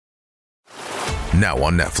Now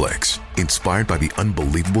on Netflix. Inspired by the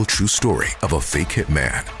unbelievable true story of a fake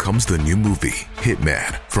hitman comes the new movie,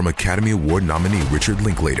 Hitman, from Academy Award nominee Richard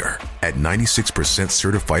Linklater. At 96%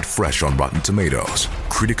 certified fresh on Rotten Tomatoes,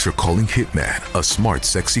 critics are calling Hitman a smart,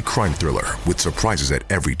 sexy crime thriller with surprises at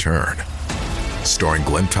every turn. Starring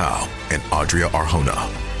Glenn Powell and Adria Arjona,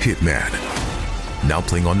 Hitman. Now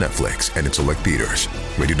playing on Netflix and in select theaters.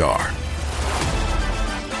 Rated R.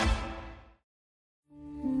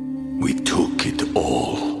 We took it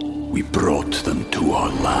all. We brought them to our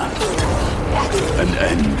land. An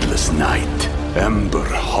endless night, ember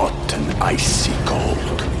hot and icy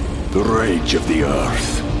cold. The rage of the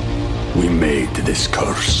earth. We made this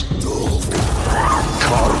curse.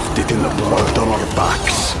 Carved it in the blood on our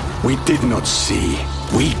backs. We did not see.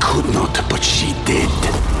 We could not, but she did.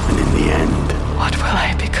 And in the end... What will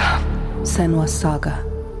I become? Senua's Saga.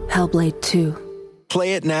 Hellblade 2.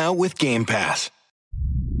 Play it now with Game Pass.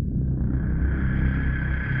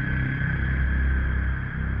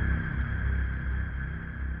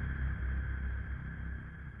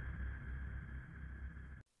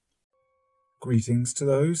 Greetings to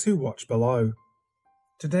those who watch below.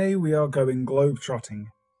 Today we are going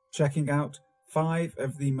globe-trotting, checking out 5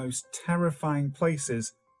 of the most terrifying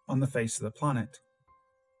places on the face of the planet.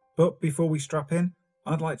 But before we strap in,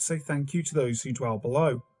 I'd like to say thank you to those who dwell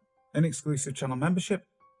below. An exclusive channel membership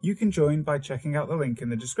you can join by checking out the link in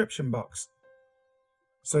the description box.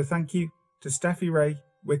 So thank you to Steffi Ray,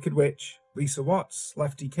 Wicked Witch, Lisa Watts,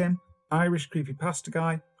 Lefty Kim, Irish Creepypasta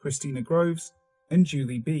Guy, Christina Groves, and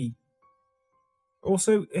Julie B.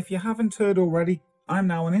 Also, if you haven't heard already, I'm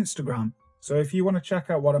now on Instagram, so if you want to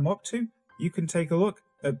check out what I'm up to, you can take a look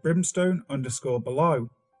at brimstone_below.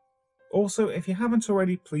 Also, if you haven't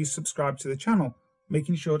already, please subscribe to the channel,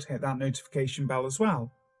 making sure to hit that notification bell as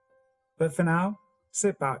well. But for now,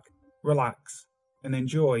 sit back, relax, and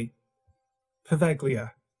enjoy.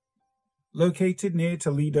 Poveglia. Located near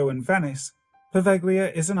Toledo and Venice,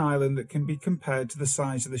 Poveglia is an island that can be compared to the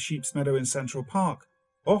size of the Sheep's Meadow in Central Park,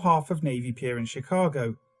 or half of Navy Pier in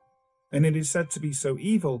Chicago, and it is said to be so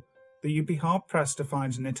evil that you'd be hard-pressed to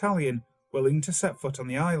find an Italian willing to set foot on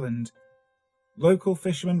the island. Local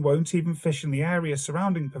fishermen won't even fish in the area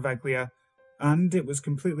surrounding Poveglia, and it was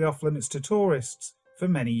completely off-limits to tourists for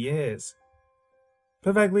many years.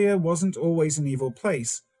 Poveglia wasn't always an evil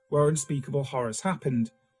place where unspeakable horrors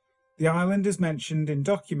happened. The island is mentioned in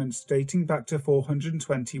documents dating back to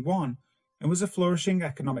 421 and was a flourishing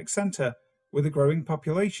economic centre with a growing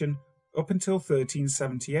population up until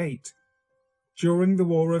 1378. During the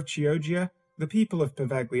War of Chioggia, the people of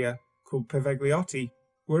Poveglia, called Povegliotti,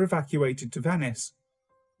 were evacuated to Venice.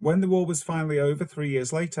 When the war was finally over 3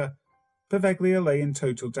 years later, Poveglia lay in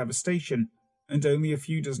total devastation, and only a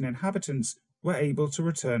few dozen inhabitants were able to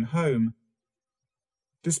return home.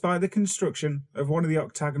 Despite the construction of one of the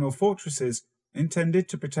octagonal fortresses intended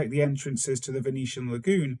to protect the entrances to the Venetian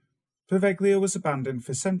lagoon, Poveglia was abandoned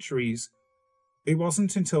for centuries. It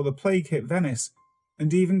wasn't until the plague hit Venice,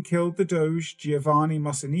 and even killed the Doge Giovanni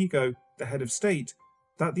Mocenigo, the head of state,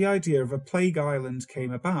 that the idea of a plague island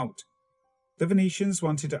came about. The Venetians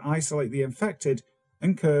wanted to isolate the infected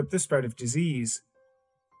and curb the spread of disease.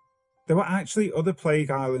 There were actually other plague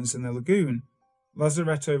islands in the lagoon.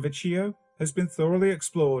 Lazaretto Vecchio has been thoroughly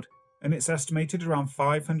explored, and it's estimated around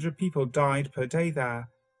 500 people died per day there.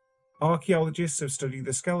 Archaeologists have studied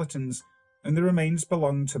the skeletons, and the remains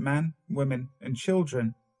belong to men, women, and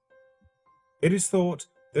children. It is thought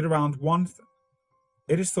that around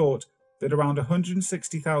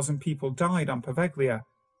 160,000 people died on Poveglia,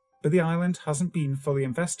 but the island hasn't been fully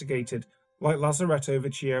investigated like Lazaretto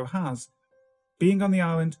Vecchio has. Being on the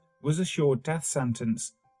island was a sure death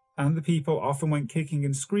sentence, and the people often went kicking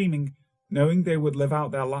and screaming, knowing they would live out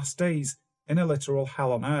their last days in a literal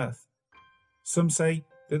hell on earth. Some say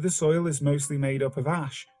that the soil is mostly made up of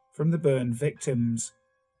ash from the burned victims.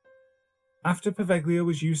 After Poveglia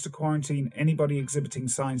was used to quarantine anybody exhibiting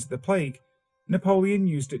signs of the plague, Napoleon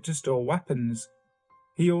used it to store weapons.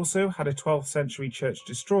 He also had a 12th century church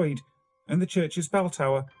destroyed, and the church's bell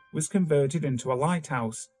tower was converted into a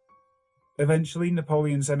lighthouse. Eventually,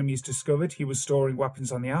 Napoleon's enemies discovered he was storing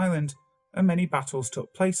weapons on the island, and many battles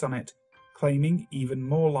took place on it, claiming even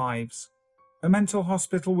more lives. A mental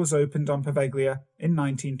hospital was opened on Poveglia in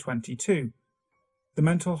 1922. The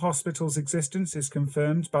mental hospital's existence is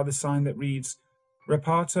confirmed by the sign that reads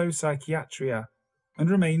Reparto Psychiatria and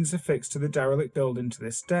remains affixed to the derelict building to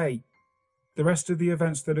this day. The rest of the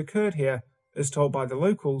events that occurred here, as told by the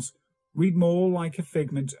locals, read more like a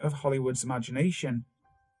figment of Hollywood's imagination.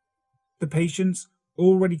 The patients,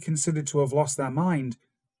 already considered to have lost their mind,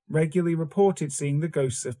 regularly reported seeing the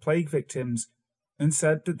ghosts of plague victims, and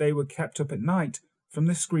said that they were kept up at night from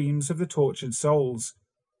the screams of the tortured souls.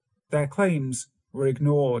 Their claims were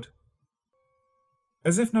ignored.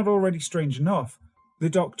 As if not already strange enough, the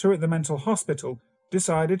doctor at the mental hospital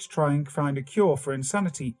decided to try and find a cure for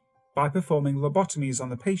insanity by performing lobotomies on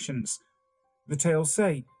the patients. The tales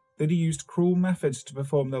say that he used cruel methods to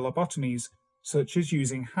perform the lobotomies, such as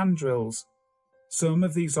using hand drills. Some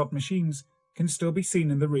of these odd machines can still be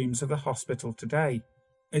seen in the rooms of the hospital today.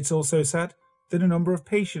 It's also said that a number of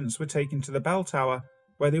patients were taken to the bell tower,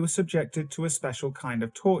 where they were subjected to a special kind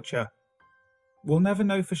of torture. We'll never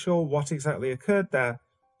know for sure what exactly occurred there,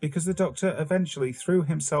 because the doctor eventually threw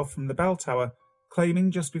himself from the bell tower,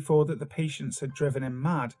 claiming just before that the patients had driven him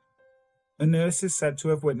mad. A nurse is said to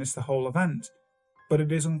have witnessed the whole event, but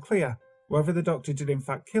it is unclear whether the doctor did in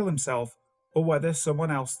fact kill himself or whether someone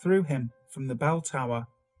else threw him from the bell tower.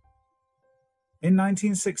 In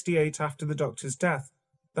 1968, after the doctor's death,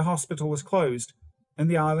 the hospital was closed and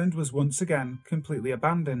the island was once again completely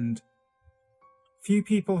abandoned. Few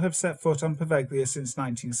people have set foot on Poveglia since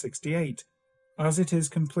 1968, as it is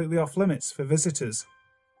completely off limits for visitors.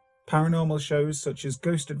 Paranormal shows such as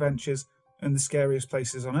Ghost Adventures and The Scariest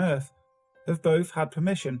Places on Earth have both had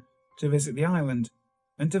permission to visit the island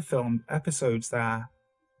and to film episodes there.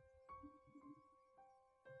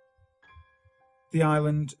 The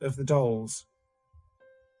Island of the Dolls.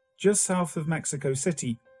 Just south of Mexico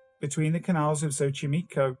City, between the canals of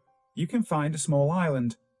Xochimilco, you can find a small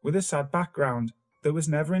island with a sad background that was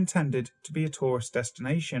never intended to be a tourist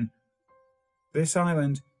destination. This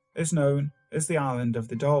island is known as the Island of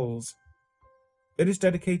the Dolls. It is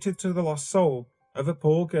dedicated to the lost soul of a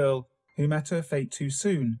poor girl who met her fate too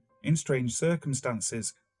soon in strange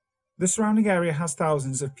circumstances. The surrounding area has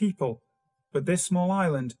thousands of people, but this small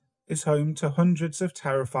island is home to hundreds of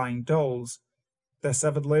terrifying dolls. Their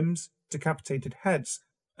severed limbs, decapitated heads,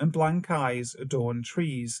 and blank eyes adorn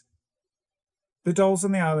trees. The dolls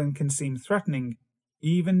on the island can seem threatening,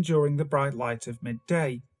 even during the bright light of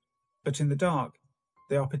midday, but in the dark,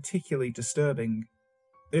 they are particularly disturbing.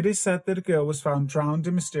 It is said that a girl was found drowned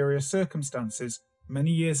in mysterious circumstances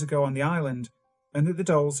many years ago on the island, and that the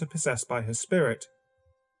dolls are possessed by her spirit.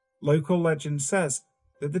 Local legend says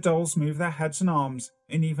that the dolls move their heads and arms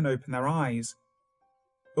and even open their eyes.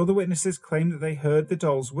 Other witnesses claim that they heard the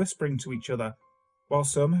dolls whispering to each other, while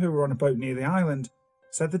some who were on a boat near the island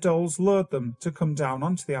said the dolls lured them to come down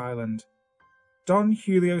onto the island. Don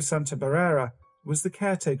Julio Santabarrera was the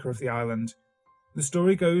caretaker of the island. The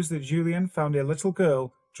story goes that Julian found a little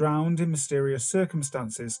girl drowned in mysterious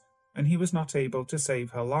circumstances, and he was not able to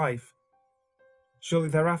save her life. Shortly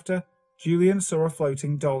thereafter, Julian saw a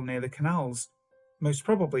floating doll near the canals. Most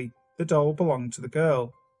probably, the doll belonged to the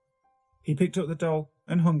girl. He picked up the doll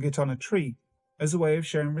and hung it on a tree as a way of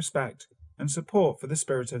showing respect and support for the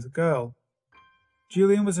spirit of the girl.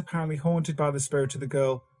 Julian was apparently haunted by the spirit of the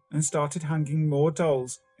girl and started hanging more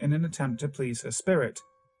dolls in an attempt to please her spirit.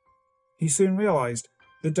 He soon realized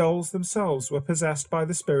the dolls themselves were possessed by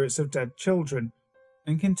the spirits of dead children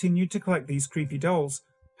and continued to collect these creepy dolls,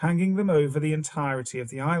 hanging them over the entirety of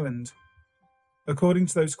the island. According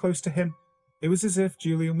to those close to him, it was as if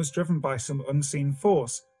Julian was driven by some unseen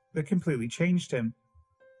force that completely changed him.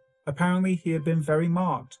 Apparently, he had been very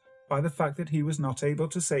marked by the fact that he was not able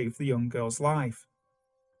to save the young girl's life.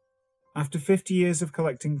 After 50 years of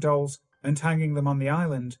collecting dolls and hanging them on the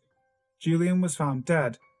island, Julian was found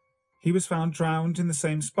dead. He was found drowned in the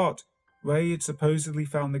same spot where he had supposedly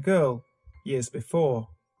found the girl years before.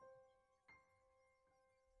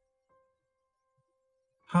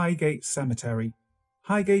 Highgate Cemetery.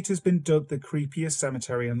 Highgate has been dubbed the creepiest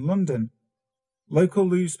cemetery in London. Local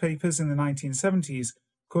newspapers in the 1970s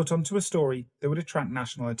caught onto a story that would attract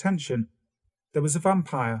national attention. There was a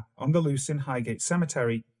vampire on the loose in Highgate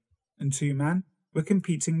Cemetery, and two men were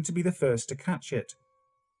competing to be the first to catch it.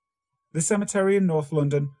 The cemetery in North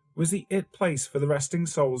London was the it place for the resting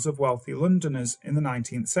souls of wealthy Londoners in the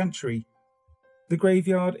 19th century. The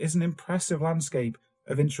graveyard is an impressive landscape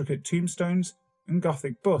of intricate tombstones and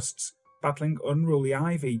Gothic busts battling unruly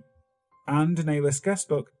ivy, and an A-list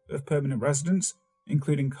guestbook of permanent residents,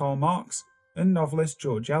 including Karl Marx and novelist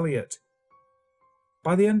George Eliot.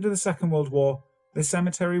 By the end of the Second World War, the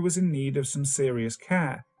cemetery was in need of some serious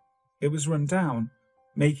care. It was run down,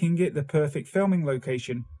 making it the perfect filming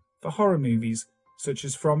location for horror movies such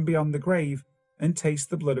as From Beyond the Grave and Taste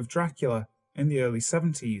the Blood of Dracula in the early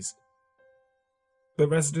 70s. But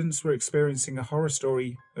residents were experiencing a horror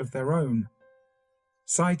story of their own.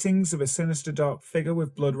 Sightings of a sinister dark figure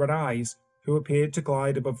with blood-red eyes who appeared to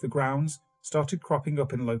glide above the grounds started cropping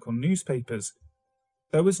up in local newspapers.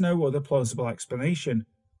 There was no other plausible explanation.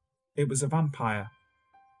 It was a vampire.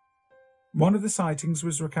 One of the sightings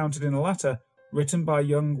was recounted in a letter written by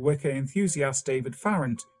young Wicca enthusiast David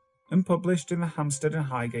Farrant and published in the Hampstead and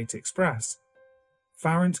Highgate Express.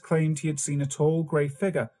 Farrant claimed he had seen a tall grey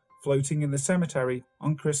figure floating in the cemetery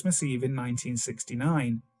on Christmas Eve in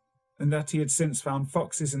 1969, and that he had since found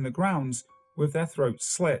foxes in the grounds with their throats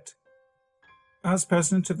slit. As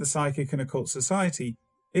president of the Psychic and Occult Society,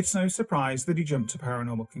 it's no surprise that he jumped to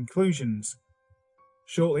paranormal conclusions.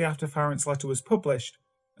 Shortly after Farrant's letter was published,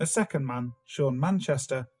 a second man, Sean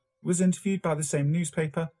Manchester, was interviewed by the same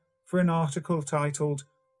newspaper for an article titled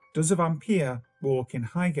 "Does a Vampire Walk in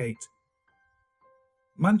Highgate?"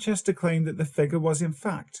 Manchester claimed that the figure was in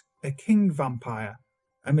fact a king vampire,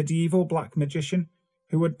 a medieval black magician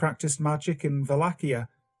who had practiced magic in Wallachia,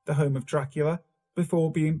 the home of Dracula,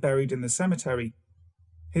 before being buried in the cemetery.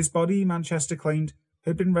 His body, Manchester claimed,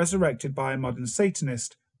 had been resurrected by a modern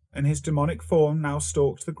Satanist, and his demonic form now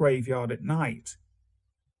stalked the graveyard at night.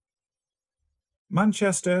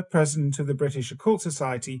 Manchester, president of the British Occult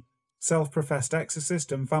Society, self-professed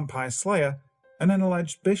exorcist and vampire slayer, and an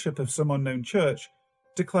alleged bishop of some unknown church,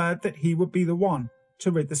 declared that he would be the one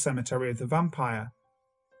to rid the cemetery of the vampire.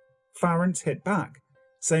 Farrant hit back,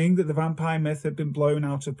 saying that the vampire myth had been blown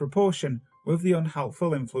out of proportion with the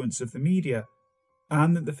unhelpful influence of the media,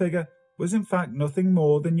 and that the figure was in fact nothing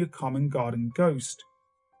more than your common garden ghost.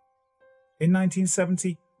 In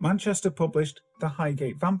 1970, Manchester published The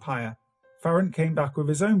Highgate Vampire. Farrant came back with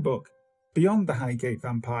his own book, Beyond the Highgate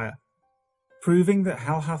Vampire. Proving that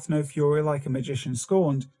hell hath no fury like a magician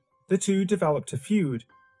scorned, the two developed a feud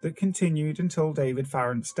that continued until David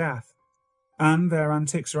Farrant's death, and their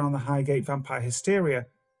antics around the Highgate vampire hysteria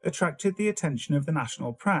attracted the attention of the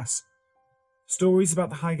national press. Stories about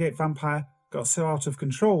the Highgate vampire got so out of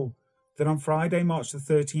control that on Friday, March the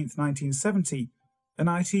 13th, 1970, an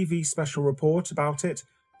ITV special report about it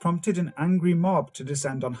prompted an angry mob to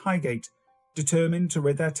descend on Highgate, determined to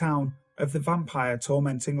rid their town of the vampire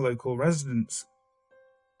tormenting local residents.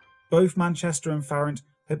 Both Manchester and Farrant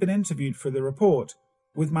had been interviewed for the report,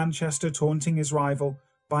 with Manchester taunting his rival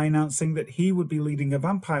by announcing that he would be leading a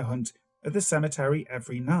vampire hunt at the cemetery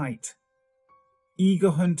every night.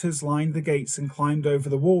 Eager hunters lined the gates and climbed over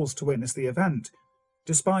the walls to witness the event.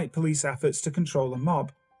 Despite police efforts to control the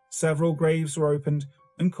mob, several graves were opened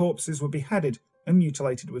and corpses were beheaded and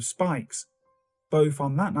mutilated with spikes, both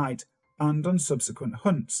on that night and on subsequent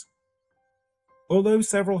hunts. Although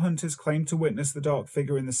several hunters claimed to witness the dark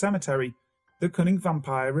figure in the cemetery, the cunning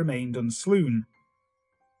vampire remained unslown.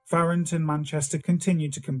 Farrant and Manchester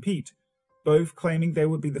continued to compete, both claiming they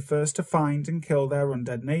would be the first to find and kill their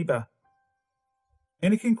undead neighbour.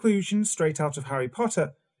 In a conclusion straight out of Harry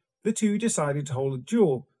Potter, the two decided to hold a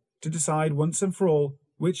duel to decide once and for all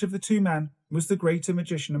which of the two men was the greater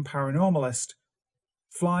magician and paranormalist.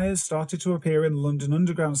 Flyers started to appear in London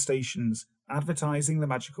Underground stations advertising the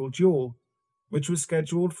magical duel, which was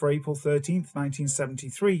scheduled for April 13th,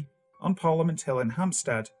 1973 on Parliament Hill in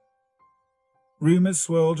Hampstead. Rumours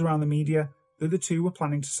swirled around the media that the two were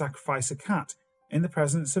planning to sacrifice a cat in the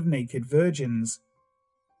presence of naked virgins.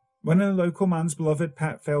 When a local man's beloved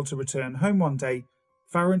pet failed to return home one day,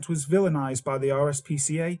 Farrant was villainised by the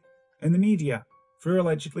RSPCA and the media for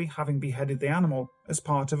allegedly having beheaded the animal as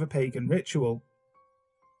part of a pagan ritual.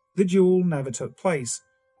 The duel never took place,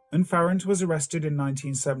 and Farrant was arrested in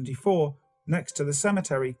 1974 next to the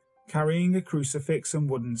cemetery, carrying a crucifix and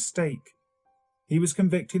wooden stake. He was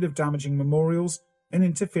convicted of damaging memorials and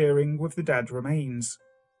interfering with the dead remains.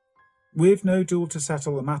 With no duel to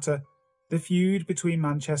settle the matter, the feud between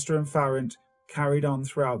Manchester and Farrant carried on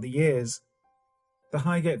throughout the years. The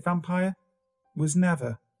Highgate vampire was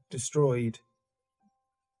never destroyed.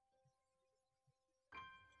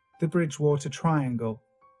 The Bridgewater Triangle.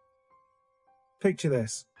 Picture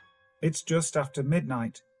this. It's just after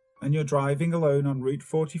midnight, and you're driving alone on Route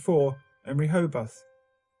 44 in Rehoboth.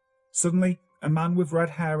 Suddenly, a man with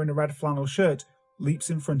red hair and a red flannel shirt leaps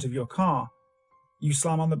in front of your car. You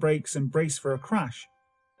slam on the brakes and brace for a crash.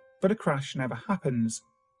 But a crash never happens.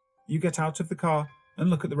 You get out of the car and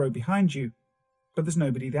look at the road behind you, but there's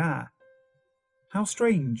nobody there. How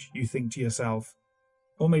strange, you think to yourself.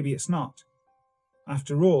 Or maybe it's not.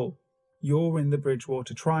 After all, you're in the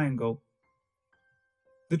Bridgewater Triangle.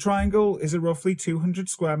 The Triangle is a roughly 200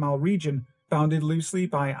 square mile region bounded loosely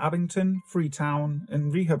by Abington, Freetown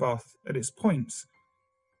and Rehoboth at its points.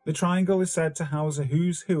 The Triangle is said to house a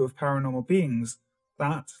who's who of paranormal beings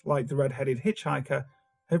that, like the red-headed hitchhiker,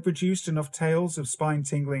 have produced enough tales of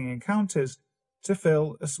spine-tingling encounters to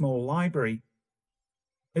fill a small library.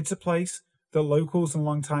 It's a place that locals and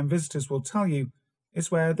long-time visitors will tell you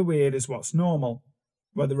is where the weird is what's normal,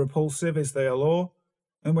 where the repulsive is the allure,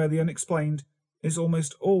 and where the unexplained is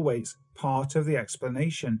almost always part of the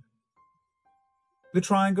explanation. The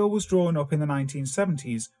triangle was drawn up in the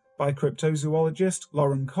 1970s by cryptozoologist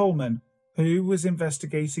Loren Coleman, who was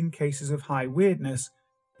investigating cases of high weirdness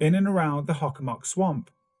in and around the Hockomock Swamp.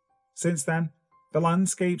 Since then, the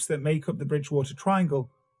landscapes that make up the Bridgewater Triangle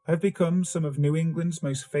have become some of New England's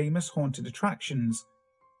most famous haunted attractions.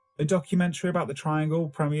 A documentary about the triangle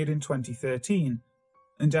premiered in 2013,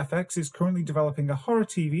 and FX is currently developing a horror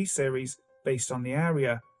TV series based on the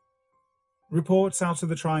area. Reports out of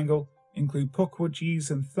the triangle include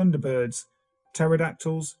pukwudgies and thunderbirds,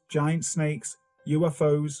 pterodactyls, giant snakes,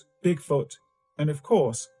 UFOs, Bigfoot, and of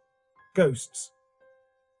course, ghosts.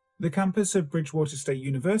 The campus of Bridgewater State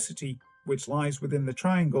University, which lies within the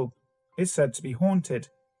triangle, is said to be haunted.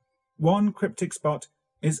 One cryptic spot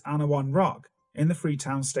is Anawan Rock in the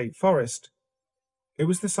Freetown State Forest. It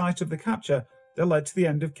was the site of the capture that led to the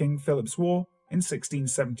end of King Philip's War in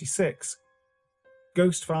 1676.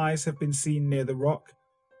 Ghost fires have been seen near the rock,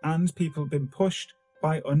 and people have been pushed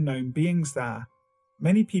by unknown beings there.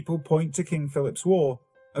 Many people point to King Philip's War,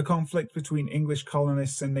 a conflict between English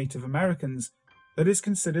colonists and Native Americans that is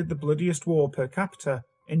considered the bloodiest war per capita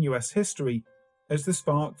in US history, as the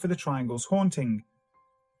spark for the triangle's haunting.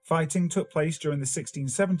 Fighting took place during the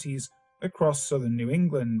 1670s across southern New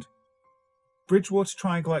England. Bridgewater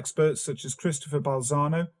Triangle experts such as Christopher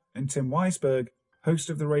Balzano and Tim Weisberg, host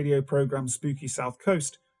of the radio program Spooky South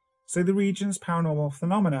Coast, say the region's paranormal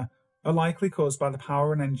phenomena are likely caused by the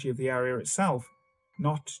power and energy of the area itself,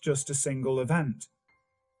 not just a single event.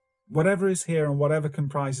 Whatever is here and whatever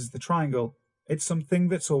comprises the triangle, it's something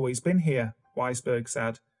that's always been here, Weisberg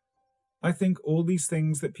said. I think all these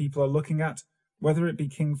things that people are looking at, whether it be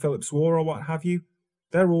King Philip's War or what have you,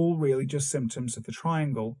 they're all really just symptoms of the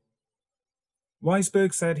triangle.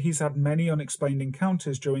 Weisberg said he's had many unexplained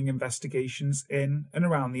encounters during investigations in and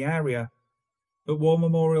around the area. At War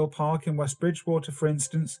Memorial Park in West Bridgewater, for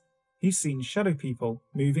instance, he's seen shadow people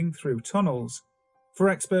moving through tunnels. For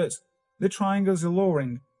experts, the triangle is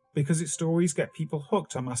alluring because its stories get people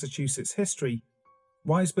hooked on Massachusetts history.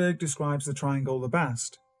 Weisberg describes the triangle the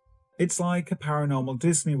best. It's like a paranormal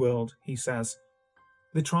Disney World, he says.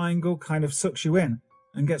 The triangle kind of sucks you in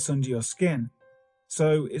and gets under your skin.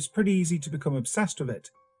 So it's pretty easy to become obsessed with it.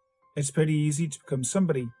 It's pretty easy to become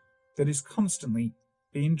somebody that is constantly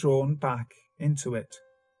being drawn back into it.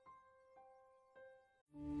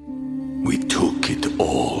 We took it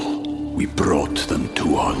all. We brought them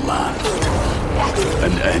to our land.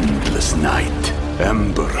 An endless night,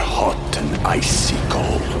 ember hot and icy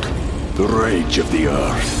cold. The rage of the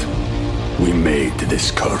earth. We made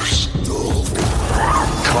this curse.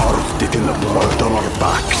 Carved it in the blood on our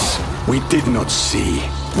backs. We did not see.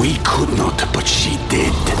 We could not, but she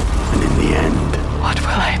did. And in the end... What will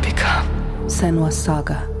I become? Senua's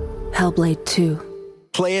Saga. Hellblade 2.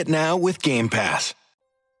 Play it now with Game Pass.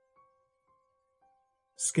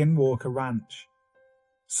 Skinwalker Ranch.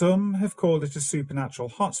 Some have called it a supernatural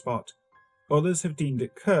hotspot, others have deemed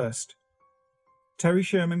it cursed. Terry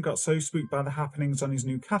Sherman got so spooked by the happenings on his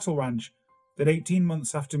new cattle ranch that 18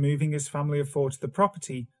 months after moving his family of 4 to the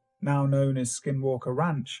property, now known as Skinwalker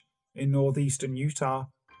Ranch, in northeastern Utah,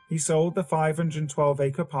 he sold the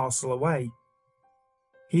 512-acre parcel away.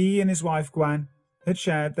 He and his wife Gwen had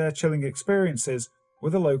shared their chilling experiences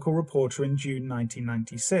with a local reporter in June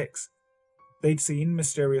 1996. They'd seen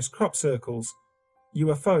mysterious crop circles,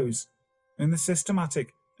 UFOs, and the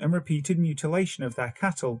systematic and repeated mutilation of their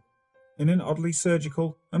cattle in an oddly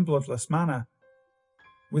surgical and bloodless manner.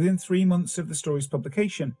 Within 3 months of the story's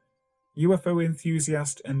publication, UFO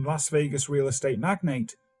enthusiast and Las Vegas real estate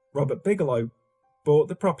magnate Robert Bigelow bought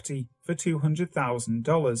the property for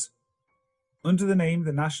 $200,000. Under the name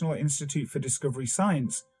the National Institute for Discovery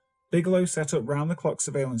Science, Bigelow set up round-the-clock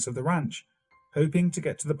surveillance of the ranch, hoping to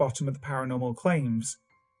get to the bottom of the paranormal claims.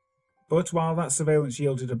 But while that surveillance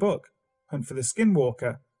yielded a book, Hunt for the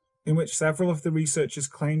Skinwalker, in which several of the researchers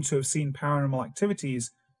claimed to have seen paranormal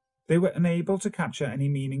activities, they were unable to capture any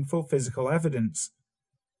meaningful physical evidence.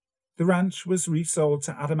 The ranch was resold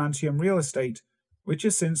to Adamantium Real Estate, which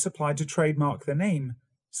has since applied to trademark the name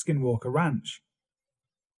Skinwalker Ranch.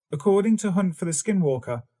 According to Hunt for the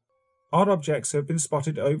Skinwalker, odd objects have been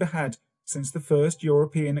spotted overhead since the first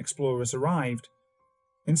European explorers arrived.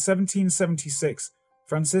 In 1776,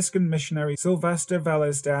 Franciscan missionary Silvestre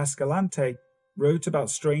Vélez de Escalante wrote about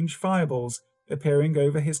strange fireballs appearing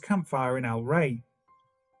over his campfire in El Rey.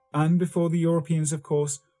 And before the Europeans, of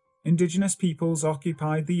course, indigenous peoples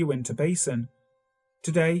occupied the Uinta Basin.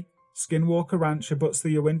 Today, Skinwalker Ranch abuts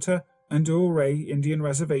the Uinta and Ouray Indian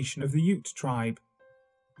Reservation of the Ute tribe.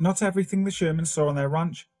 Not everything the Shermans saw on their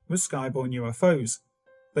ranch was skyborne UFOs.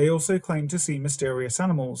 They also claimed to see mysterious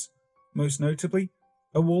animals, most notably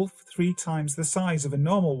a wolf 3 times the size of a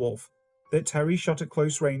normal wolf that Terry shot at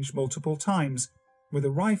close range multiple times with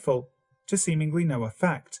a rifle to seemingly no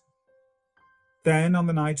effect. Then, on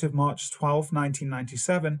the night of March 12,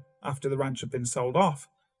 1997, after the ranch had been sold off,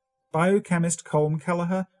 biochemist Colm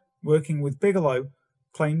Kelleher, working with Bigelow,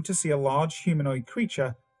 claimed to see a large humanoid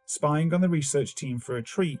creature spying on the research team for a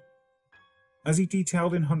treat. As he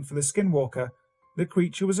detailed in Hunt for the Skinwalker, the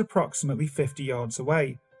creature was approximately 50 yards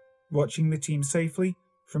away, watching the team safely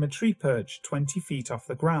from a tree perch 20 feet off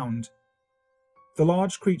the ground. The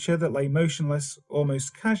large creature that lay motionless,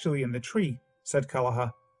 almost casually in the tree, said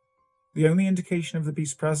Kelleher. The only indication of the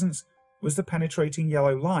beast's presence was the penetrating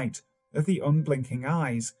yellow light of the unblinking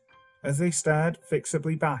eyes, as they stared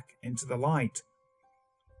fixably back into the light.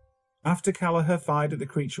 After Kelleher fired at the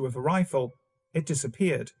creature with a rifle, it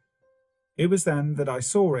disappeared. It was then that I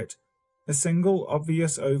saw it, a single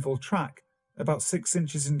obvious oval track, about 6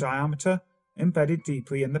 inches in diameter, embedded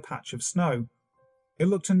deeply in the patch of snow. It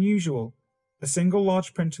looked unusual, a single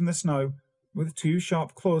large print in the snow, with 2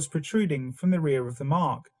 sharp claws protruding from the rear of the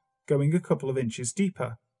mark, going a couple of inches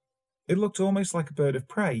deeper. It looked almost like a bird of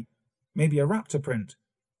prey, maybe a raptor print,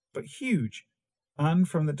 but huge, and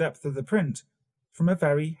from the depth of the print, from a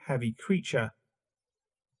very heavy creature.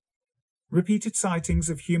 Repeated sightings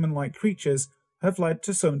of human-like creatures have led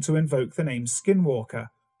to some to invoke the name Skinwalker,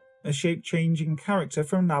 a shape-changing character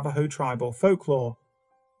from Navajo tribal folklore.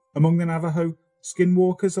 Among the Navajo,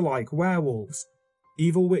 skinwalkers are like werewolves,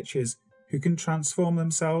 evil witches who can transform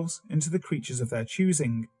themselves into the creatures of their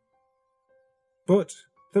choosing. But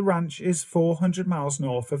the ranch is 400 miles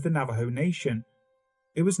north of the Navajo Nation.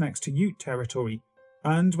 It was next to Ute territory,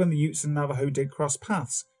 and when the Utes and Navajo did cross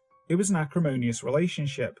paths, it was an acrimonious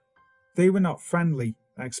relationship. They were not friendly,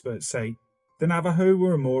 experts say. The Navajo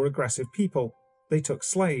were a more aggressive people. They took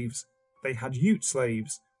slaves. They had Ute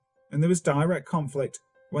slaves. And there was direct conflict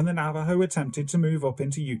when the Navajo attempted to move up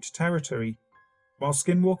into Ute territory. While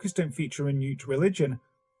skinwalkers don't feature in Ute religion,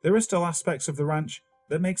 there are still aspects of the ranch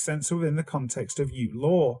that make sense within the context of Ute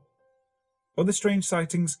lore. Other strange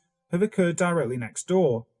sightings have occurred directly next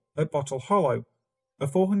door, at Bottle Hollow, a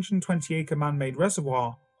 420-acre man-made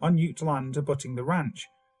reservoir on Ute land abutting the ranch,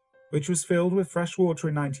 which was filled with fresh water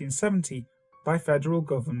in 1970 by federal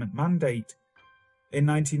government mandate. In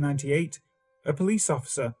 1998, a police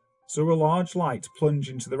officer saw a large light plunge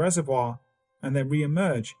into the reservoir and then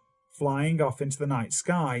re-emerge, flying off into the night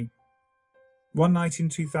sky. One night in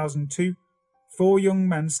 2002, 4 young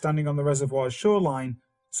men standing on the reservoir's shoreline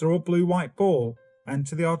saw a blue-white ball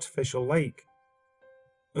enter the artificial lake.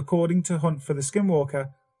 According to Hunt for the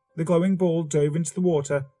Skinwalker, the glowing ball dove into the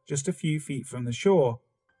water just a few feet from the shore,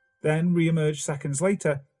 then re-emerged seconds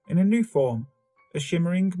later in a new form, a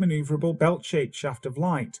shimmering, maneuverable belt-shaped shaft of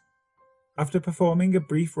light. After performing a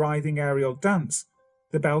brief writhing aerial dance,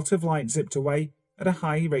 the belt of light zipped away at a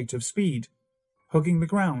high rate of speed, hugging the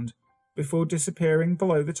ground, before disappearing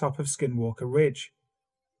below the top of Skinwalker Ridge.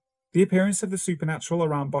 The appearance of the supernatural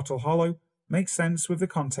around Bottle Hollow makes sense with the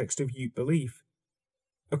context of Ute belief.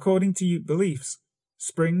 According to Ute beliefs,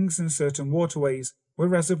 springs and certain waterways were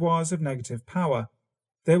reservoirs of negative power.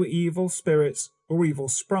 There were evil spirits or evil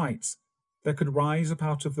sprites that could rise up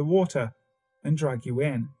out of the water and drag you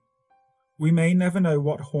in. We may never know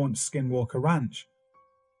what haunts Skinwalker Ranch,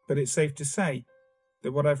 but it's safe to say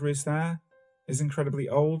that whatever is there is incredibly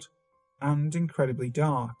old and incredibly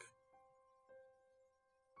dark.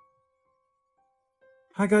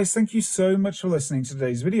 Hi guys, thank you so much for listening to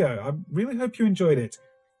today's video. I really hope you enjoyed it.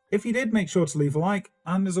 If you did, make sure to leave a like,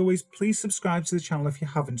 and as always, please subscribe to the channel if you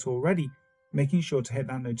haven't already, making sure to hit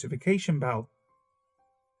that notification bell.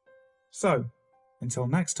 So, until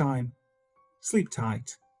next time, sleep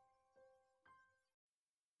tight.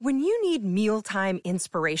 When you need mealtime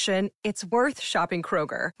inspiration, it's worth shopping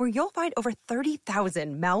Kroger, where you'll find over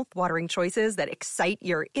 30,000 mouth-watering choices that excite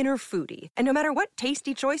your inner foodie. And no matter what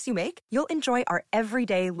tasty choice you make, you'll enjoy our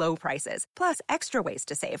everyday low prices, plus extra ways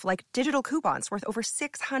to save, like digital coupons worth over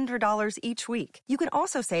 $600 each week. You can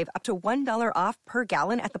also save up to $1 off per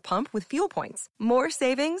gallon at the pump with fuel points. More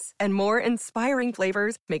savings and more inspiring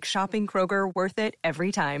flavors make shopping Kroger worth it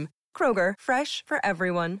every time. Kroger, fresh for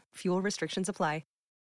everyone. Fuel restrictions apply.